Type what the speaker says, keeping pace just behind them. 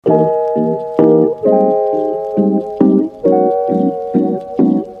Welcome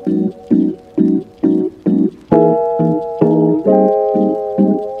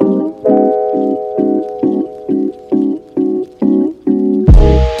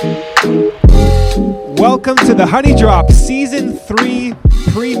to the Honey Drop Season 3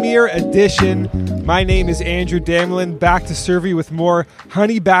 Premiere Edition. My name is Andrew Damelin, back to serve you with more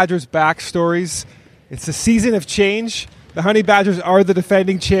Honey Badgers backstories. It's a season of change. The Honey Badgers are the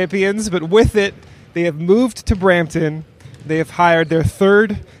defending champions, but with it, they have moved to Brampton. They have hired their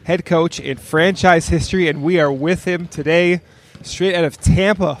third head coach in franchise history, and we are with him today, straight out of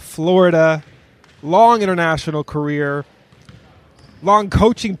Tampa, Florida. Long international career. Long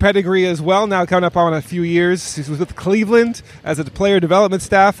coaching pedigree as well, now coming up on a few years. He was with Cleveland as a player development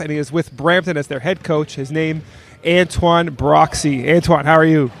staff, and he is with Brampton as their head coach. His name, Antoine Broxsie. Antoine, how are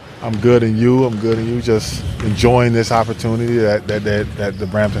you? I'm good, and you? I'm good, and you? Just enjoying this opportunity that the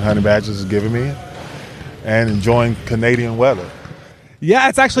Brampton Honey Badgers has given me, and enjoying Canadian weather. Yeah,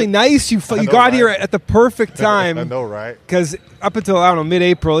 it's actually nice. You got here at the perfect time. I know, right? Because up until, I don't know,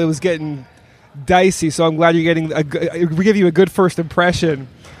 mid-April, it was getting dicey, so I'm glad you're getting we give you a good first impression.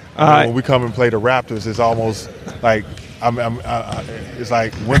 When we come and play the Raptors, it's almost like it's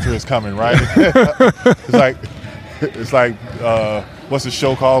like winter is coming, right? it's like what's the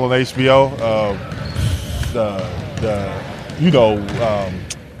show called on HBO?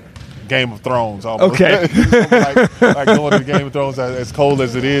 Game of Thrones. Almost. Okay. like going to the Game of Thrones as cold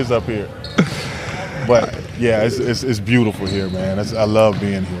as it is up here. But yeah, it's beautiful here, man. I love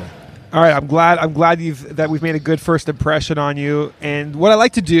being here. All right, I'm glad that we've made a good first impression on you. And what I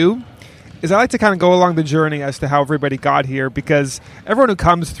like to do is I like to kind of go along the journey as to how everybody got here, because everyone who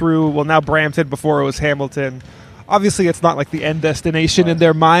comes through, well, now Brampton, before it was Hamilton, obviously it's not like the end destination in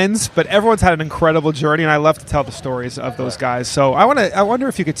their minds, but everyone's had an incredible journey, and I love to tell the stories of those guys. So I wonder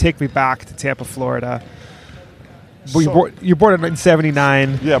if you could take me back to Tampa, Florida. You're born in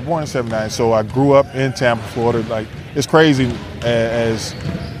 1979. Yeah, born in 79. So I grew up in Tampa, Florida. Like, it's crazy as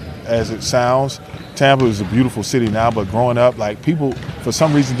it sounds. Tampa is a beautiful city now, but growing up, like, people for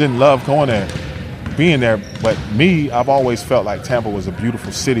some reason didn't love going there, being there. But me, I've always felt like Tampa was a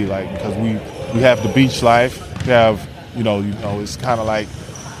beautiful city, like, because we have the beach life. We have, it's kind of like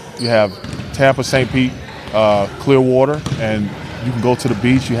you have Tampa, St. Pete, Clearwater, and you can go to the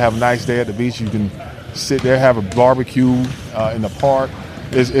beach. You have a nice day at the beach. You can sit there, have a barbecue in the park.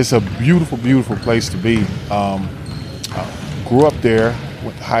 It's a beautiful, beautiful place to be. Grew up there.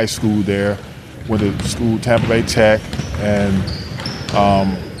 Went to high school there, went to school Tampa Bay Tech, and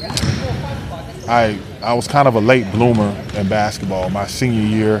I was kind of a late bloomer in basketball. My senior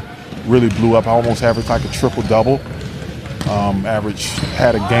year really blew up. I almost averaged like a triple-double.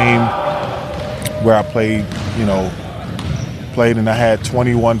 Had a game where I played and I had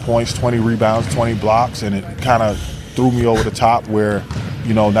 21 points, 20 rebounds, 20 blocks, and it kind of threw me over the top where,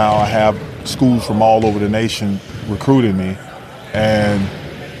 now I have schools from all over the nation recruiting me. And,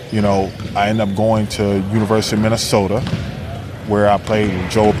 I ended up going to University of Minnesota, where I played with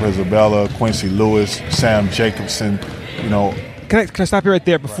Joe Pizzabella, Quincy Lewis, Sam Jacobson, Can I stop you right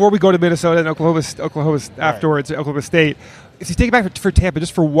there? Before we go to Minnesota and Oklahoma afterwards, Oklahoma State, if you take it back for Tampa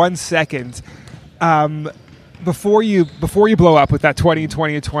just for 1 second, before you blow up with that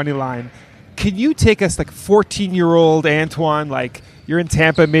 20-20-20 line, can you take us, like, 14-year-old Antoine, like, you're in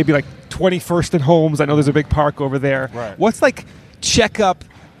Tampa, maybe like 21st and Holmes. I know there's a big park over there. Right. What's like check-up,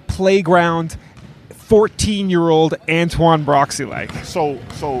 playground, 14-year-old Antoine Broxsie like? So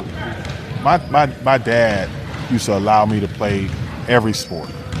my dad used to allow me to play every sport.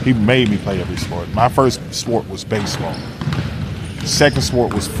 He made me play every sport. My first sport was baseball. Second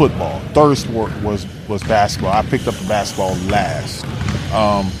sport was football. Third sport was basketball. I picked up the basketball last.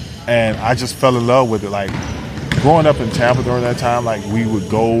 And I just fell in love with it. Like, growing up in Tampa during that time, like, we would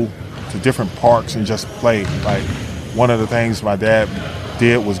go to different parks and just play. Like, one of the things my dad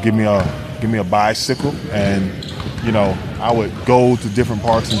did was give me a bicycle, and I would go to different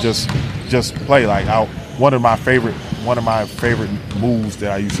parks and just play. Like, one of my favorite moves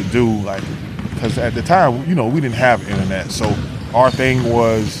that I used to do, like, because at the time, we didn't have internet, so our thing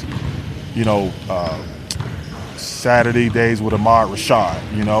was, Saturday days with Ahmad Rashad,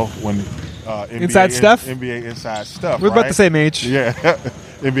 when NBA inside stuff? NBA inside stuff. We're right? about the same age. Yeah,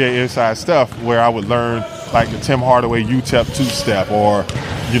 NBA inside stuff, where I would learn, like, the Tim Hardaway UTEP two-step, or,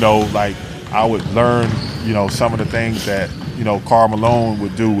 like, I would learn, some of the things that, Karl Malone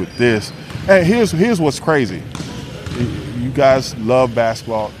would do with this. And here's what's crazy. You guys love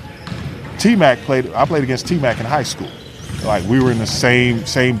basketball. I played against T-Mac in high school. Like, we were in the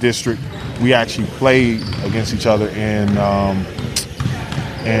same district. We actually played against each other in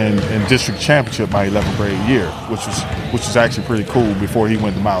in district championship my 11th grade year, which was actually pretty cool before he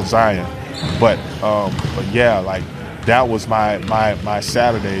went to Mount Zion. But yeah, like that was my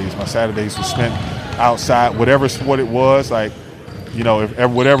Saturdays. My Saturdays were spent outside, whatever sport it was. Like, you know, if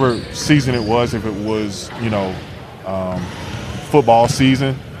whatever season it was, if it was, you know, football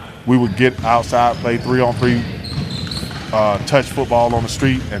season, we would get outside, play 3-on-3, touch football on the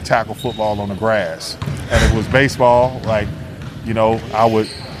street and tackle football on the grass. And if it was baseball, like, you know, I would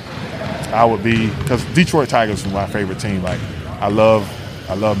be, because Detroit Tigers was my favorite team. Like, I love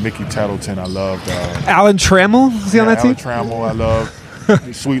Mickey Tettleton. I loved Alan Trammell. Is he on that team? Alan Trammell. I love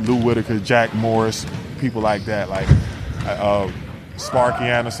Sweet Lou Whitaker, Jack Morris, people like that. Like Sparky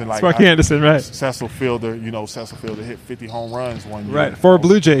Anderson. Like Sparky Anderson, right? Cecil Fielder. You know, Cecil Fielder hit 50 home runs one year. Right, for a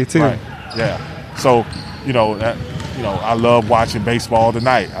Blue Jay too. Right. Yeah. So, you know, I love watching baseball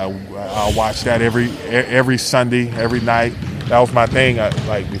tonight. I'll watch that every Sunday, every night. That was my thing.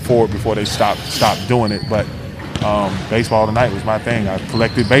 Like before they stopped doing it, but. Baseball tonight was my thing. I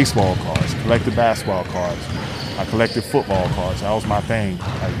collected baseball cards, collected basketball cards, I collected football cards. That was my thing.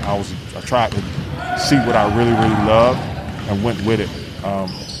 I tried to see what I really loved and went with it.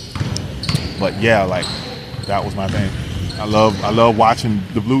 But yeah, like that was my thing. I love watching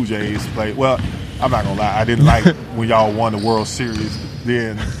the Blue Jays play. Well, I'm not gonna lie, I didn't like when y'all won the World Series.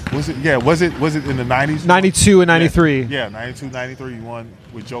 Then was it in the 90s? 92 and 93. Yeah, 92, 93. You won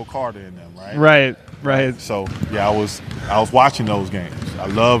with Joe Carter in them, right? Right. So yeah, I was watching those games. I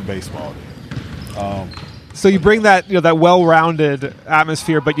love baseball. So you bring that that well-rounded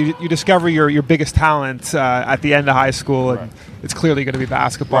atmosphere, but you discover your biggest talent at the end of high school, and it's clearly going to be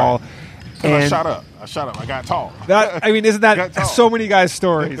basketball. Right. And I shot up. I got tall. Isn't that so many guys'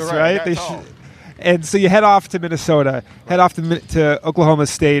 stories, right? And so you head off to Minnesota, head off to Oklahoma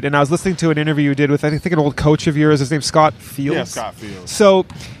State, and I was listening to an interview you did with, I think an old coach of yours. His name's Scott Fields. Yeah, Scott Fields. So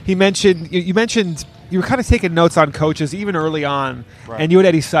he mentioned, you mentioned you were kind of taking notes on coaches even early on, and you had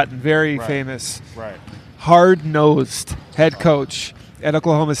Eddie Sutton, very famous, hard-nosed head coach at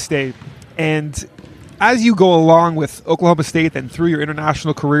Oklahoma State. And as you go along with Oklahoma State and through your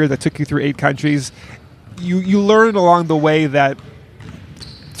international career that took you through 8 countries, you learn along the way that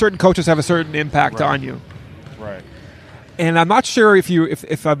certain coaches have a certain impact on you. Right. And I'm not sure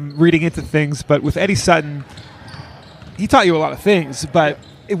if I'm reading into things, but with Eddie Sutton, he taught you a lot of things, but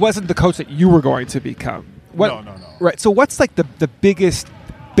it wasn't the coach that you were going to become. No. Right. So what's like the biggest,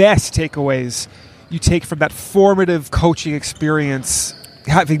 best takeaways you take from that formative coaching experience,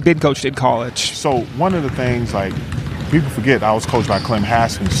 having been coached in college? So one of the things, like, people forget, I was coached by Clem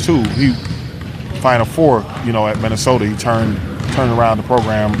Haskins too. He Final Four, at Minnesota, he turned around the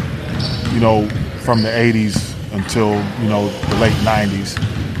program, from the 80s until, the late 90s.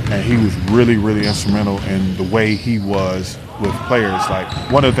 And he was really, really instrumental in the way he was with players. Like,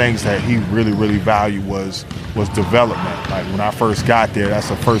 one of the things that he really, really valued was development. Like, when I first got there, that's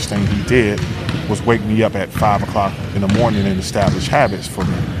the first thing he did, was wake me up at 5 o'clock in the morning and establish habits for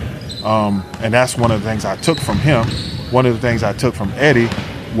me. And that's one of the things I took from him. One of the things I took from Eddie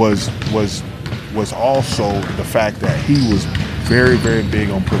was also the fact that he was very, very big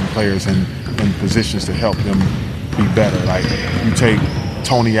on putting players in positions to help them be better. Like, you take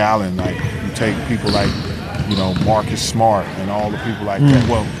Tony Allen, like, you take people like, Marcus Smart and all the people like that.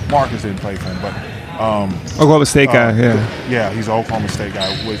 Well, Marcus didn't play for him, but Oklahoma State guy, yeah, he's an Oklahoma State guy.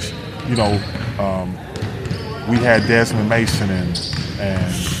 Which, we had Desmond Mason and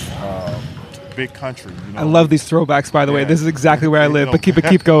Big Country. I love these throwbacks, by the way. This is exactly where I live. But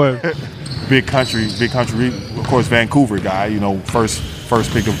keep going. Big country. Of course, Vancouver guy. First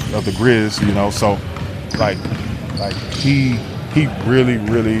pick of the Grizz. So like he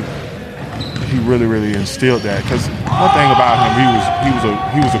really instilled that. Because one thing about him,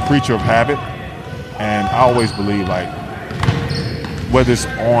 he was a creature of habit, and I always believe, like, whether it's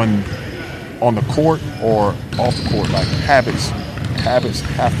on the court or off the court, like, habits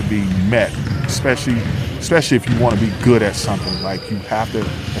have to be met, especially if you want to be good at something. Like, you have to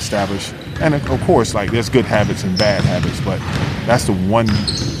establish, and of course, like, there's good habits and bad habits, but that's the one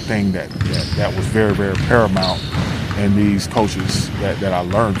thing that was very, very paramount in these coaches that I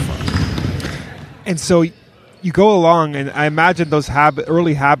learned from. And so you go along, and I imagine those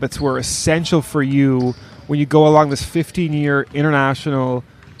early habits were essential for you when you go along this 15-year international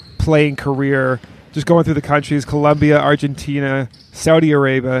playing career, just going through the countries: Colombia, Argentina, Saudi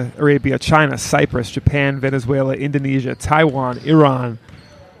Arabia, China, Cyprus, Japan, Venezuela, Indonesia, Taiwan, Iran.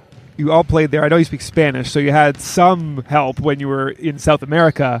 You all played there. I know you speak Spanish, so you had some help when you were in South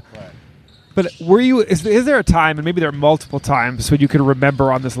America. Right. But is there a time, and maybe there are multiple times, when you can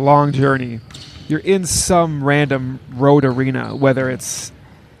remember on this long journey, you're in some random road arena, whether it's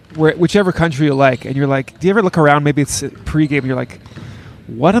whichever country you like, and you're like, do you ever look around? Maybe it's pregame, and you're like,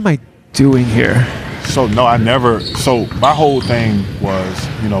 what am I doing here? So no, I never. So my whole thing was,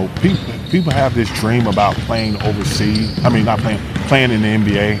 people have this dream about playing overseas. I mean, not playing in the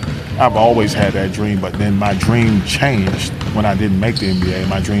NBA. I've always had that dream, but then my dream changed when I didn't make the NBA.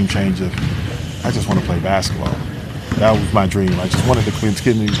 My dream changed of, I just want to play basketball. That was my dream. I just wanted to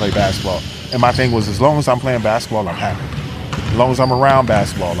continue to play basketball. And my thing was, as long as I'm playing basketball, I'm happy. As long as I'm around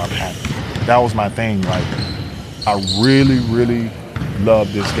basketball, I'm happy. That was my thing. Like, I really, really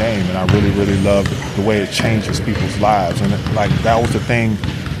love this game, and I really, really love the way it changes people's lives. And that was the thing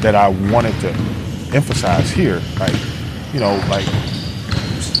that I wanted to emphasize here.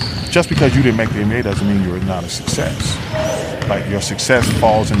 Just because you didn't make the NBA doesn't mean you're not a success. Like, your success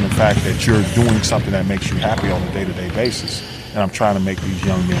falls in the fact that you're doing something that makes you happy on a day-to-day basis. And I'm trying to make these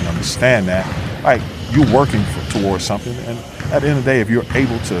young men understand that, like, you're working towards something, and at the end of the day, if you're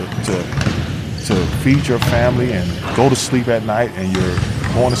able to feed your family and go to sleep at night, and you're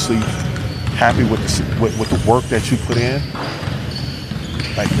going to sleep happy with the work that you put in,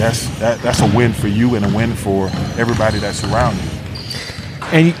 like, that's a win for you and a win for everybody that's around you.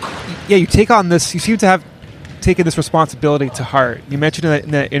 And you take on this. You seem to have taken this responsibility to heart. You mentioned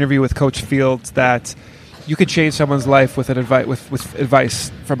in that interview with Coach Fields that you could change someone's life with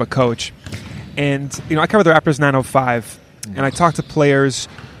advice from a coach. And I cover the Raptors 905, and I talk to players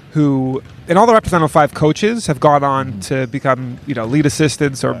who, and all the Raptors 905 coaches have gone on to become lead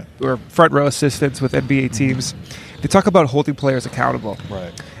assistants or front row assistants with NBA teams. They talk about holding players accountable,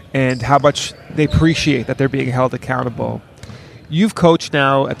 and how much they appreciate that they're being held accountable. You've coached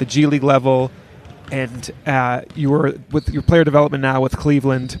now at the G League level, and you were with your player development now with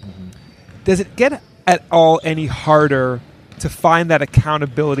Cleveland. Does it get at all any harder to find that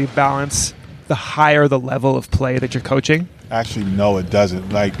accountability balance the higher the level of play that you're coaching? Actually, no, it doesn't.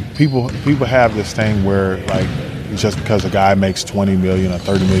 Like, people have this thing where, like, just because a guy makes $20 million or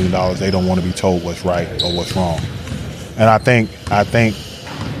 $30 million, they don't want to be told what's right or what's wrong. And I think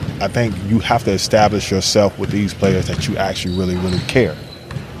you have to establish yourself with these players that you actually really, really care,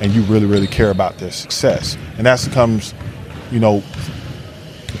 and you really, really care about their success. And that comes,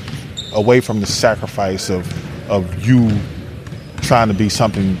 away from the sacrifice of you trying to be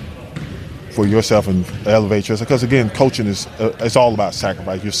something for yourself and elevate yourself. Because again, coaching is it's all about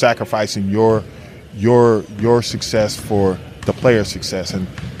sacrifice. You're sacrificing your success for the player's success. And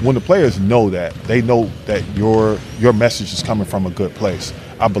when the players know that, they know that your message is coming from a good place.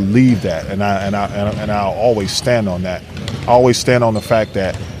 I believe that, and I'll always stand on that. I always stand on the fact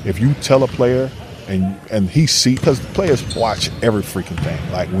that if you tell a player and he see, because players watch every freaking thing.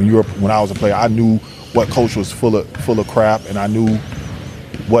 Like, when I was a player, I knew what coach was full of crap, and I knew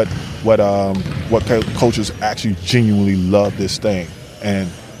what coaches actually genuinely loved this thing and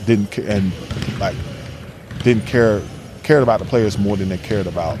cared about the players more than they cared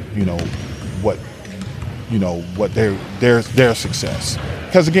about what their success.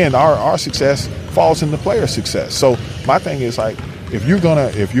 Because again, our success falls in the player's success. So my thing is, like, if you're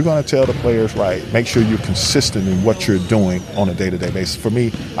gonna tell the players, right, make sure you're consistent in what you're doing on a day-to-day basis. For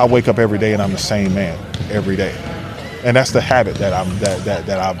me, I wake up every day and I'm the same man every day, and that's the habit that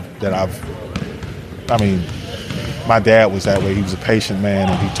I've. I mean, my dad was that way. He was a patient man,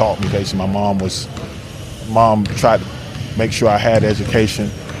 and he taught me patience. My mom tried to make sure I had education,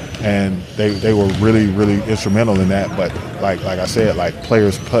 and they were really, really instrumental in that. But like I said, like,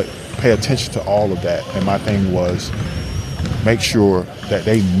 players pay attention to all of that. And my thing was, make sure that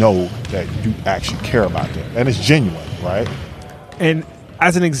they know that you actually care about them, and it's genuine, right? And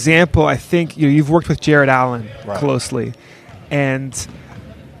as an example, I think you've worked with Jarrett Allan closely, and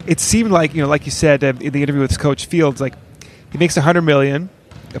it seemed like like you said in the interview with Coach Fields, like, he makes $100 million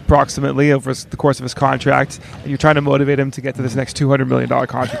approximately over the course of his contract, and you're trying to motivate him to get to this next $200 million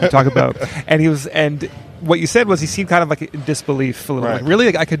contract we talk about. And what you said was he seemed kind of like in disbelief a little, like, really,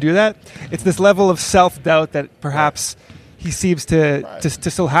 like, I could do that? It's this level of self-doubt that perhaps he seems to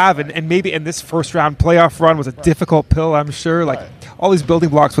still have, and maybe in this first round playoff run was a difficult pill, I'm sure. Like, all these building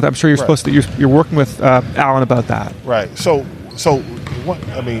blocks, with I'm sure you're working with Allan about that. Right. So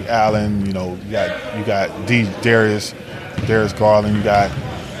Allan, you got Darius Garland, you got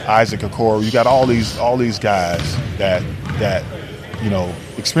Isaac Okoro, you got all these guys that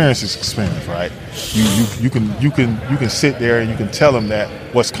experience is experience, right? You can sit there and you can tell them that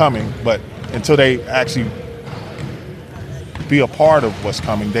what's coming, but until they actually be a part of what's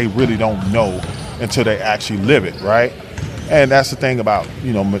coming, they really don't know until they actually live it, right? And that's the thing about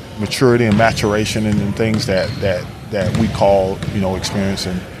maturity and maturation and things that we call experience.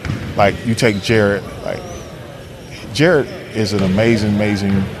 And like, you take Jarrett, like, Jarrett is an amazing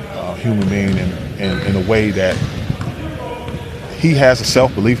human being in a way that he has a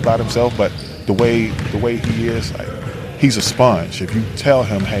self-belief about himself, but the way he is, like, he's a sponge. If you tell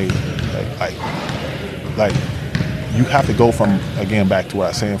him, hey, like you have to go from, again, back to what I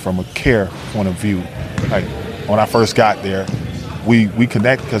was saying, from a care point of view. Like, when I first got there, we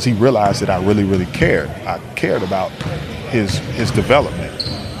connected because he realized that I really, really cared. I cared about his development.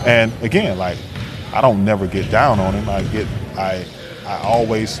 And again, like, I don't never get down on him. I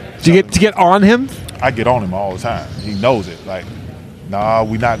always. Do you get on him? I get on him all the time. He knows it. Like, nah,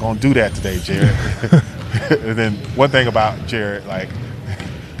 we're not gonna do that today, Jarrett. And then one thing about Jarrett, like,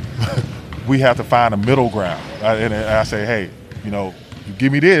 we have to find a middle ground. And I say, hey, you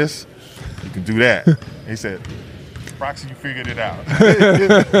give me this, you can do that. And he said, Broxsie, you figured it out.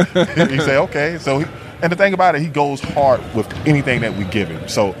 He said, okay. So, and the thing about it, he goes hard with anything that we give him.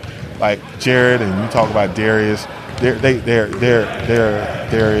 So, like Jarrett, and you talk about Darius, they're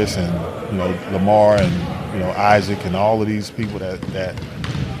Darius and Lamar and Isaac and all of these people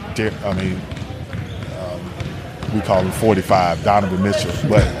we call him 45, Donovan Mitchell,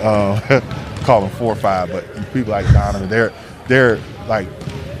 but call him 4 or 5. But people like Donovan, they're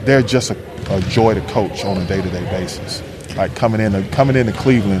just a joy to coach on a day-to-day basis. Like coming into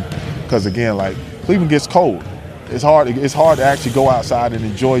Cleveland, because again, like, Cleveland gets cold. It's hard to actually go outside and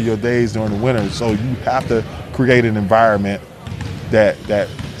enjoy your days during the winter. So you have to create an environment that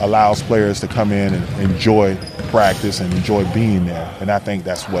allows players to come in and enjoy practice and enjoy being there. And I think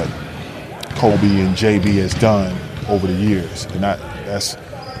that's what Kobe and JB has done over the years. And that's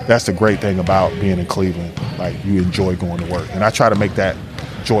the great thing about being in Cleveland. Like, you enjoy going to work. And I try to make that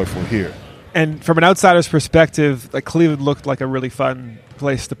joyful here. And from an outsider's perspective, like, Cleveland looked like a really fun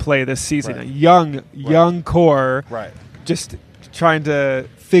place to play this season. Right. A young core, right, just trying to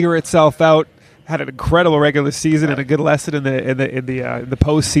figure itself out. Had an incredible regular season and a good lesson in the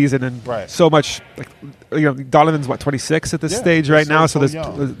postseason, and so much. Like, Donovan's 26 at this stage right now, so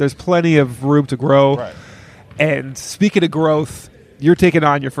there's plenty of room to grow. Right. And speaking of growth, you're taking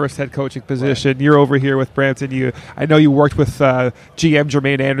on your first head coaching position. Right. You're over here with Brampton. I know you worked with GM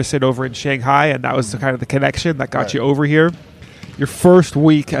Jermaine Anderson over in Shanghai, and that was kind of the connection that got you over here. Your first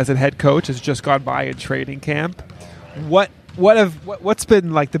week as a head coach has just gone by in training camp. What's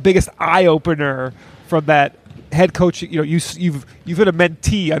been like the biggest eye opener from that head coach? You've been a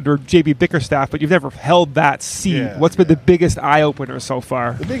mentee under JB Bickerstaff, but you've never held that seat. Yeah, What's been the biggest eye opener so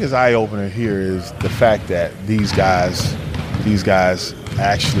far? The biggest eye opener here is the fact that these guys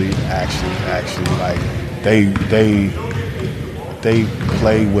actually like they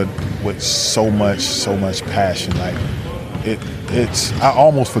play with so much passion. Like, it's I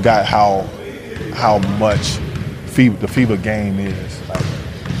almost forgot how much the FIBA game is, like,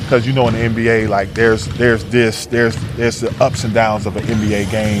 because in the NBA, like, there's the ups and downs of an NBA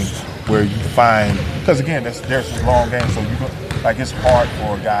game where you find, because again there's long games, so it's hard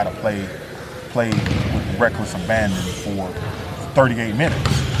for a guy to play with reckless abandon for 38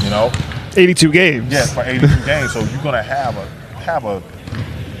 minutes, 82 games. Yes, for 82 games. So you're gonna have a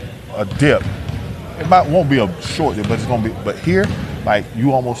dip. It won't be a short dip, but it's gonna be. But here, like,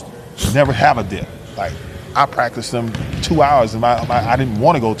 you almost never have a dip. Like, I practiced them 2 hours, and I didn't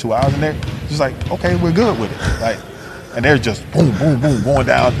want to go 2 hours, and they're just like, okay, we're good with it. Like, and they're just boom, boom, boom, going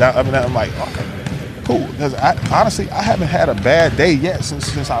down, up and down. I'm like, okay, cool. Because I haven't had a bad day yet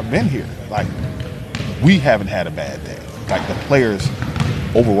since I've been here. Like, we haven't had a bad day. Like, the players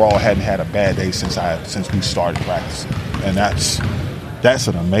overall hadn't had a bad day since we started practicing, and that's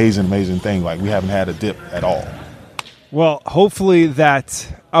an amazing thing. Like, we haven't had a dip at all. Well, hopefully that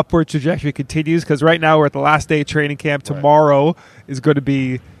upward trajectory continues, because right now we're at the last day of training camp. Tomorrow is going to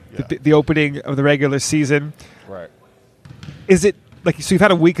be the opening of the regular season. Right. Is it so? You've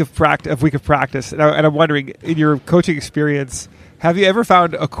had a week of practice, and I'm wondering, in your coaching experience, have you ever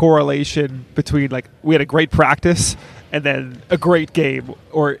found a correlation between, like, we had a great practice and then a great game,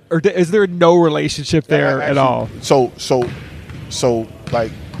 or is there no relationship there at all? So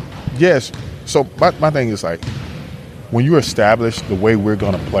like, yes. So my thing is, like, when you establish the way we're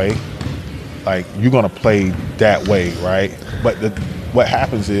going to play, like, you're going to play that way, right? But what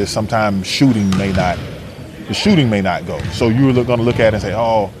happens is sometimes the shooting may not go. So you're going to look at it and say,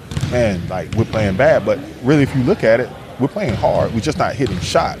 oh, man, like, we're playing bad. But really, if you look at it, we're playing hard. We're just not hitting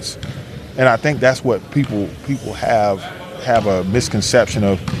shots. And I think that's what people have a misconception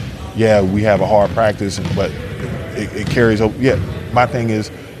of. Yeah, we have a hard practice, but it carries over. Yeah, my thing is,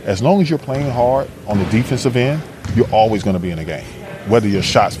 as long as you're playing hard on the defensive end, you're always going to be in a game, whether your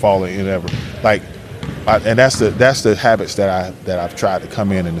shots fall or whatever. Like, and that's the habits that I've tried to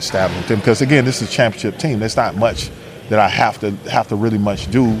come in and establish with them. Because again, this is a championship team. There's not much that I have to really much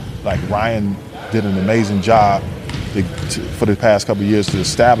do. Like Ryan did an amazing job for the past couple of years to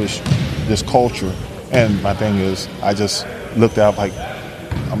establish this culture. And my thing is, I just looked at like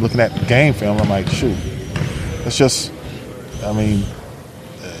I'm looking at the game film. I'm like, shoot, it's just. I mean,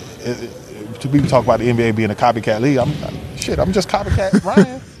 to people talk about the NBA being a copycat league, I'm just copycat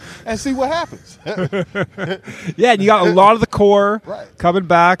Ryan and see what happens. Yeah, and you got a lot of the core right. coming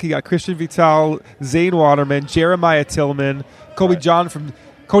back. You got Christian Vital, Zane Waterman, Jeremiah Tillman, Cody John from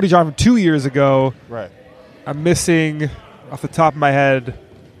 2 years ago. Right. I'm missing off the top of my head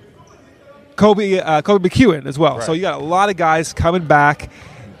Kobe McEwen as well. Right. So you got a lot of guys coming back.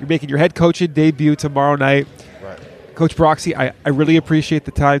 You're making your head coaching debut tomorrow night. Right. Coach Broxsie, I really appreciate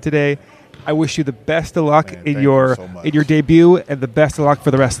the time today. I wish you the best of luck in your debut and the best of luck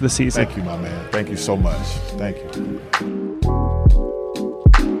for the rest of the season. Thank you, my man. Thank you so much. Thank you.